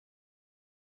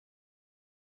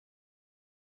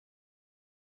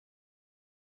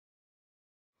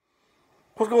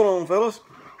What's going on, fellas?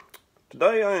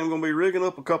 Today I am going to be rigging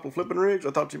up a couple of flipping rigs.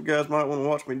 I thought you guys might want to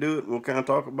watch me do it, and we'll kind of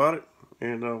talk about it,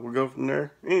 and we'll go from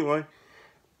there. Anyway,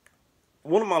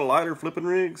 one of my lighter flipping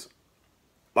rigs,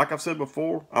 like I've said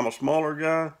before, I'm a smaller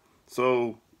guy,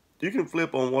 so you can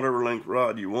flip on whatever length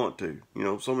rod you want to. You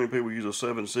know, so many people use a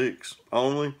 7.6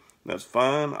 only. That's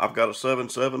fine. I've got a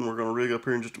 7.7 we're going to rig up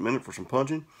here in just a minute for some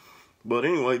punching. But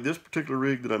anyway, this particular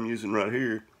rig that I'm using right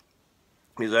here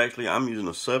is actually, I'm using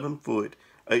a 7-foot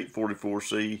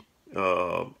 844C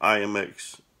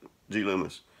IMX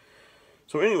G-Loomis.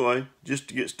 So anyway, just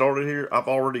to get started here, I've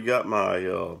already got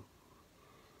my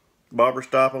bobber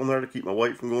stop on there to keep my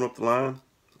weight from going up the line.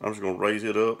 I'm just going to raise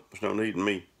it up. There's no need in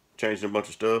me changing a bunch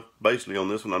of stuff. Basically on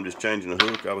this one, I'm just changing the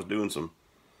hook. I was doing some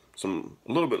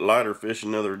a little bit lighter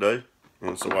fishing the other day,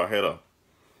 and so I had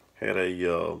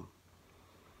a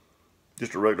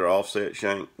just a regular offset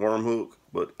shank worm hook,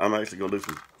 but I'm actually going to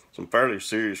do some fairly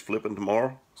serious flipping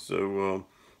tomorrow. So I'm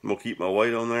going to keep my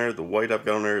weight on there. The weight I've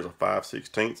got on there is a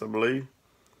 5/16, I believe.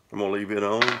 I'm going to leave it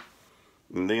on,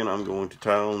 and then I'm going to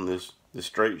tie on this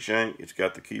straight shank. It's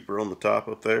got the keeper on the top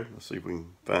up there. Let's see if we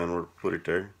can find where to put it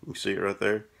there. You can see it right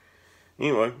there.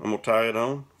 Anyway, I'm going to tie it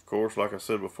on. Of course, like I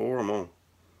said before, I'm going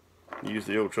to use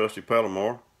the old trusty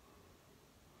Palomar.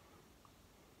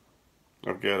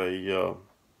 I've got a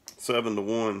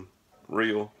 7-to-1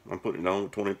 reel. I'm putting it on a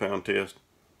 20-pound test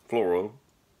fluoro.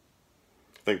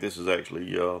 I think this is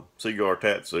actually Seaguar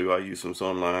Tatsu. I use some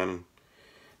Sunline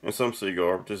and some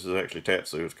Seaguar, but this is actually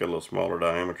Tatsu. It's got a little smaller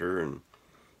diameter, and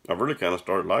I've really kind of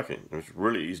started liking it. It's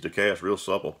really easy to cast, real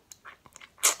supple.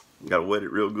 You got to wet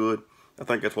it real good. I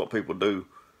think that's what people do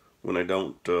when they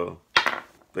don't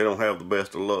have the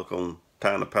best of luck on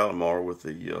tying the Palomar with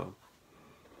the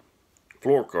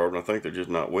fluorocarbon. I think they're just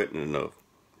not wetting it enough.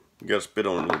 You got to spit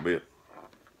on it a little bit.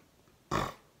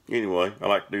 Anyway, I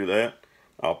like to do that.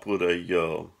 I'll put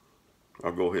I'll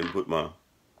go ahead and put my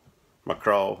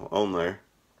crawl on there.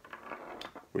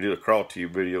 We did a crawl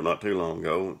tube video not too long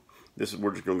ago.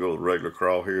 We're just gonna go with regular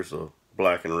crawl. Here's a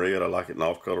black and red. I like it in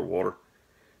off-color water,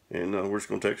 and we're just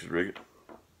gonna Texas rig it.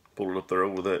 Pull it up there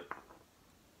over that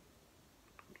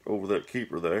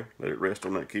keeper there. Let it rest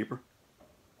on that keeper,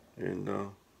 and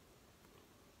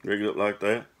rig it up like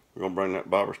that. We're gonna bring that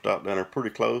bobber stop down there pretty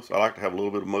close. I like to have a little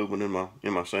bit of movement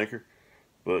in my sinker,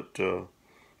 but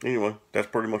anyway, that's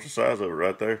pretty much the size of it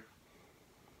right there.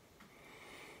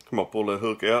 I'm gonna pull that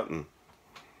hook out and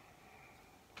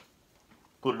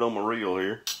put it on my reel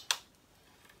here.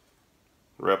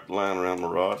 Wrap the line around my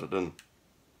rod so it doesn't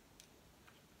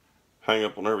hang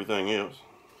up on everything else.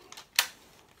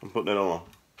 I'm putting it on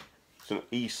it's an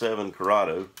E7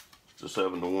 Corrado. It's a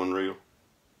 7-to-1 reel.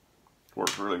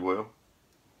 Works really well.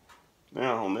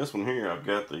 Now on this one here, I've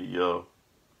got a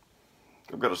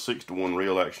 6-to-1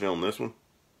 reel actually on this one.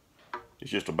 It's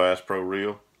just a Bass Pro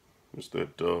reel. It's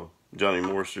that Johnny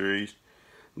Moore series.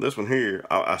 This one here,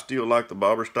 I still like the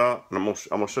bobber stop, and I'm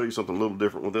gonna show you something a little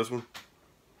different with this one.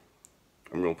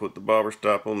 I'm gonna put the bobber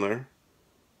stop on there,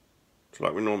 just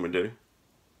like we normally do,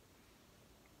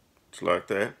 just like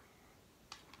that.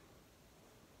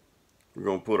 We're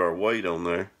gonna put our weight on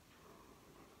there.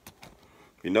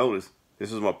 If you notice,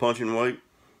 this is my punching weight.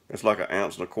 It's like 1.25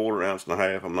 ounces, 1.5 ounces.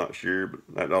 I'm not sure, but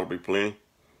that ought to be plenty.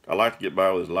 I like to get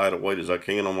by with as light a weight as I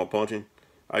can on my punching.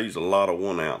 I use a lot of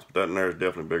 1 ounce, but that in there is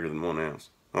definitely bigger than 1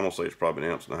 ounce. I'm gonna say it's probably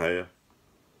 1.5 ounces.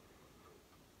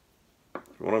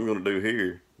 What I'm gonna do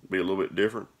here will be a little bit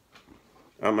different.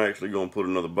 I'm actually gonna put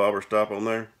another bobber stop on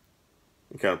there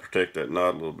and kind of protect that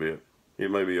knot a little bit.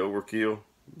 It may be overkill,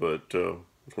 but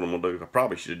that's what I'm gonna do. I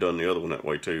probably should have done the other one that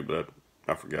way too, but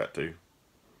I forgot to.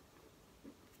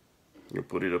 You'll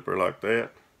put it up there like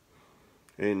that,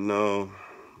 and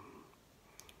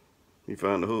you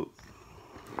find the hook.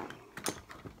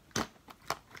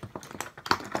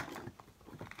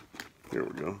 Here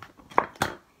we go.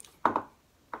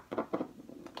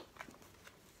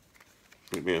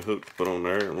 Get me a hook to put on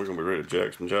there, and we're gonna be ready to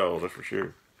jack some jaws, that's for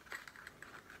sure.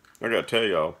 I gotta tell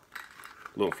y'all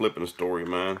a little flipping story of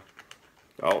mine.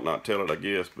 I ought not tell it, I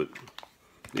guess, but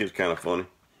it is kind of funny.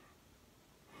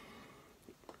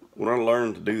 When I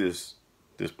learned to do this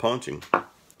punching,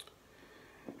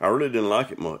 I really didn't like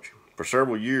it much. For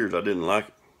several years, I didn't like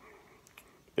it.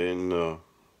 And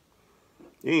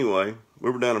anyway, we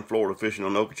were down in Florida fishing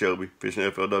on Okeechobee, fishing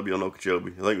FLW on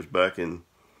Okeechobee. I think it was back in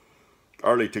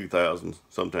early 2000s,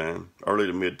 sometime, early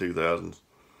to mid 2000s.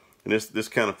 And this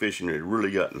kind of fishing had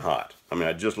really gotten hot. I mean,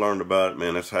 I just learned about it,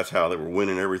 man. That's how they were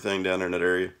winning everything down there in that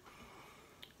area.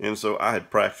 And so I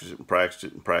had practiced it and practiced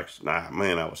it and practiced it. Nah,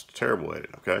 man, I was terrible at it,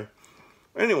 okay?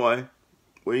 Anyway,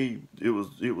 it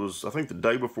was I think the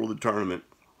day before the tournament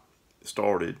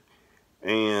started,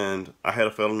 and I had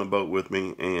a fella in the boat with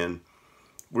me, and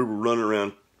we were running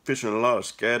around fishing a lot of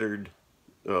scattered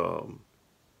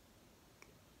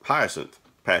hyacinth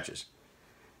patches.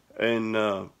 And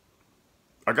I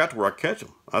got to where I catch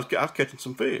them. I was catching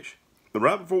some fish. But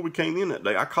right before we came in that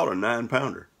day, I caught a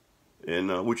 9-pounder,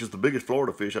 and which is the biggest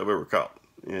Florida fish I've ever caught.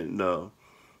 And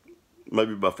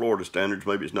maybe by Florida standards,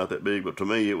 maybe it's not that big, but to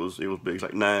me it was big. It's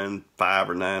like 9.5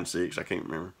 or 9.6. I can't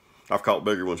remember. I've caught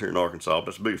bigger ones here in Arkansas, but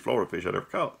that's the biggest Florida fish I'd ever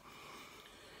caught.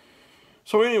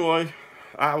 So anyway,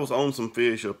 I was on some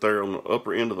fish up there on the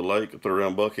upper end of the lake, up there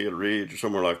around Buckhead Ridge or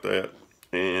somewhere like that,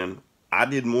 and I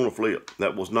didn't want to flip.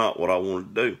 That was not what I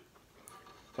wanted to do.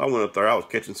 So I went up there. I was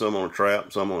catching some on a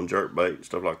trap, some on jerk bait,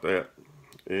 stuff like that.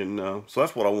 And so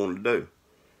that's what I wanted to do.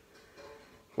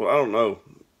 Well, I don't know.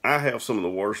 I have some of the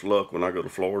worst luck when I go to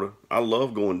Florida. I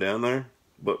love going down there,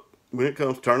 but when it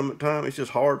comes to tournament time, it's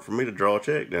just hard for me to draw a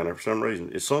check down there for some reason.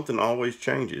 It's something always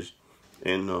changes.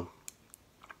 And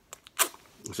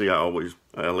see, I'll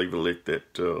even lick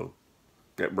that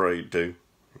that braid too.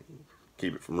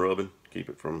 Keep it from rubbing, keep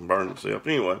it from burning itself.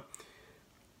 Anyway,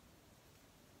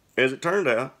 as it turned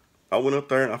out, I went up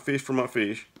there and I fished for my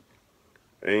fish,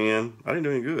 and I didn't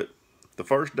do any good. The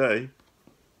first day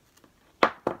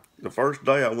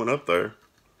I went up there,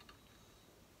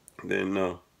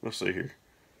 then let's see here.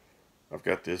 I've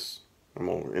got this. I'm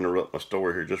gonna interrupt my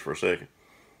story here just for a second.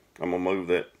 I'm gonna move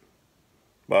that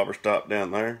bobber stop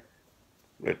down there.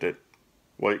 Let that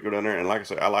weight go down there, and like I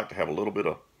say, I like to have a little bit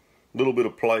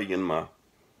of play in my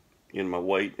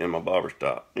weight and my bobber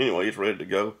stop. Anyway, it's ready to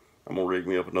go. I'm gonna rig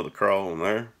me up another crawl on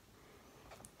there.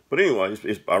 But anyway,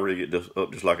 I rig it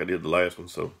up just like I did the last one,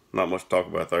 so not much to talk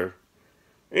about there.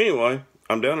 Anyway,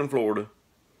 I'm down in Florida.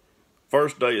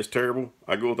 First day is terrible.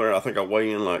 I go there, I think I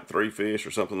weigh in like 3 fish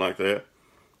or something like that.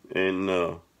 And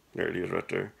there it is right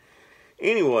there.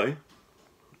 Anyway,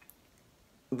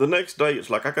 the next day it's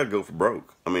like I gotta go for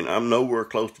broke. I mean, I'm nowhere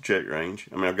close to check range.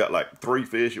 I mean, I've got like 3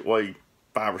 fish that weigh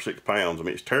 5 or 6 pounds. I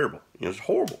mean, it's terrible. You know, it's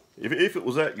horrible. If it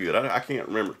was that good, I can't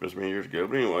remember. It's been so many years ago.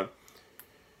 But anyway,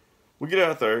 we get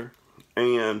out there,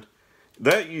 and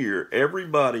that year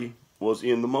everybody was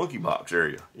in the monkey box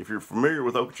area. If you're familiar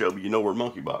with Okeechobee, you know where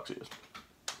monkey box is.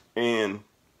 And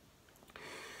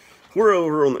we're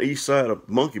over on the east side of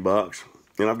monkey box,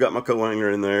 and I've got my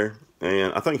co-angler in there,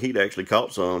 and I think he'd actually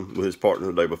caught some with his partner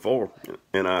the day before.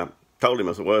 And I told him,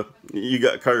 I said, well, you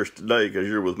got cursed today because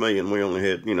you're with me, and we only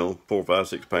had, 4, 5,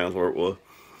 6 pounds where it was.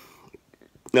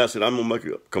 And I said, I'm gonna make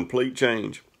a complete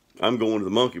change. I'm going to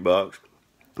the monkey box.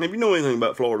 And if you know anything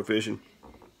about Florida fishing,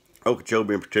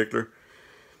 Okeechobee in particular,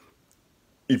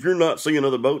 if you're not seeing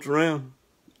other boats around,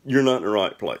 you're not in the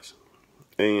right place.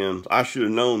 And I should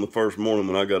have known the first morning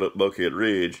when I got up Buckhead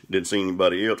Ridge, didn't see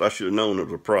anybody else, I should have known there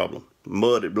was a problem.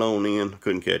 Mud had blown in,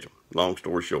 couldn't catch them. Long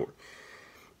story short.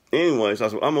 Anyways, I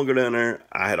said, I'm going to go down there.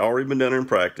 I had already been down there in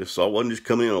practice, so I wasn't just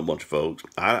coming in on a bunch of folks.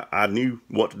 I knew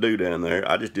what to do down there.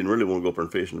 I just didn't really want to go up there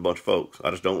and fish with a bunch of folks.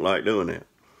 I just don't like doing that.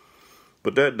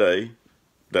 But that day,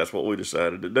 that's what we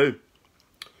decided to do.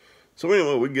 So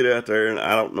anyway, we get out there, and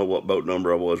I don't know what boat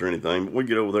number I was or anything, but we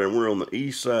get over there, and we're on the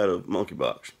east side of Monkey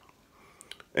Box.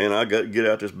 And I get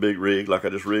out this big rig, like I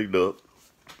just rigged up,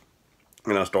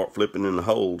 and I start flipping in the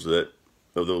holes of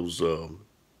those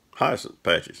hyacinth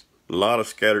patches. A lot of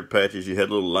scattered patches. You had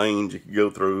little lanes you could go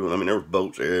through, and I mean, there were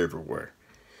boats everywhere.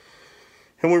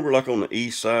 And we were like on the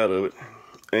east side of it,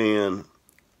 and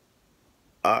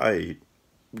I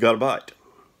got a bite.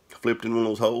 Flipped in one of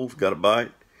those holes, got a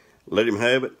bite. Let him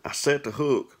have it. I set the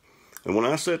hook, and when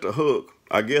I set the hook,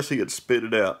 I guess he had spit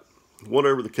it out.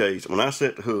 Whatever the case, when I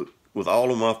set the hook with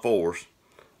all of my force,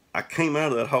 I came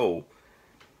out of that hole.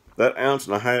 That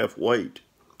 1.5 ounce weight,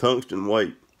 tungsten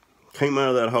weight, came out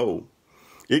of that hole.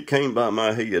 It came by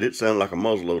my head. It sounded like a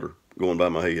muzzleloader going by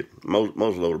my head,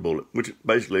 muzzleloader bullet, which it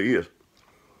basically is.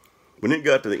 When it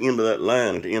got to the end of that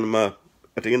line, at the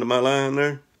end of my line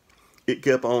there, it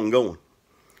kept on going.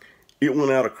 It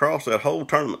went out across that whole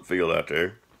tournament field out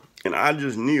there, and I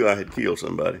just knew I had killed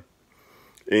somebody.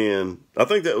 And I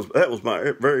think that was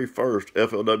my very first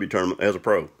FLW tournament as a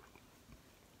pro.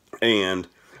 And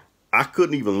I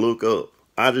couldn't even look up.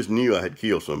 I just knew I had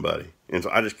killed somebody. And so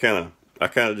I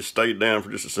kind of just stayed down for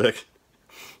just a second.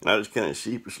 And I just kind of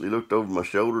sheepishly looked over my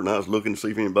shoulder, and I was looking to see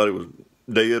if anybody was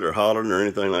dead or hollering or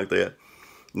anything like that.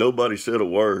 Nobody said a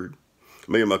word.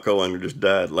 Me and my co-angler just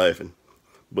died laughing.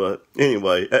 But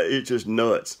anyway, it's just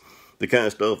nuts, the kind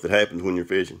of stuff that happens when you're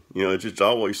fishing. It's just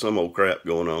always some old crap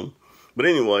going on. But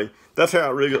anyway, that's how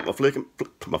I rig up my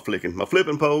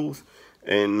flipping poles.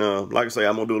 And like I say,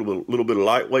 I'm going to do a little bit of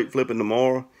lightweight flipping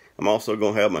tomorrow. I'm also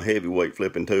going to have my heavyweight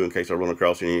flipping too, in case I run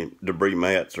across any debris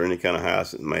mats or any kind of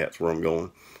hyacinth mats where I'm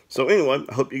going. So anyway,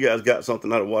 I hope you guys got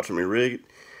something out of watching me rig it.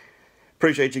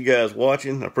 Appreciate you guys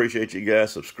watching. I appreciate you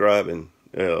guys subscribing.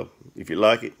 If you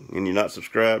like it and you're not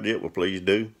subscribed yet, well, please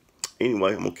do.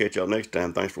 Anyway, I'm going to catch y'all next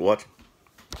time. Thanks for watching.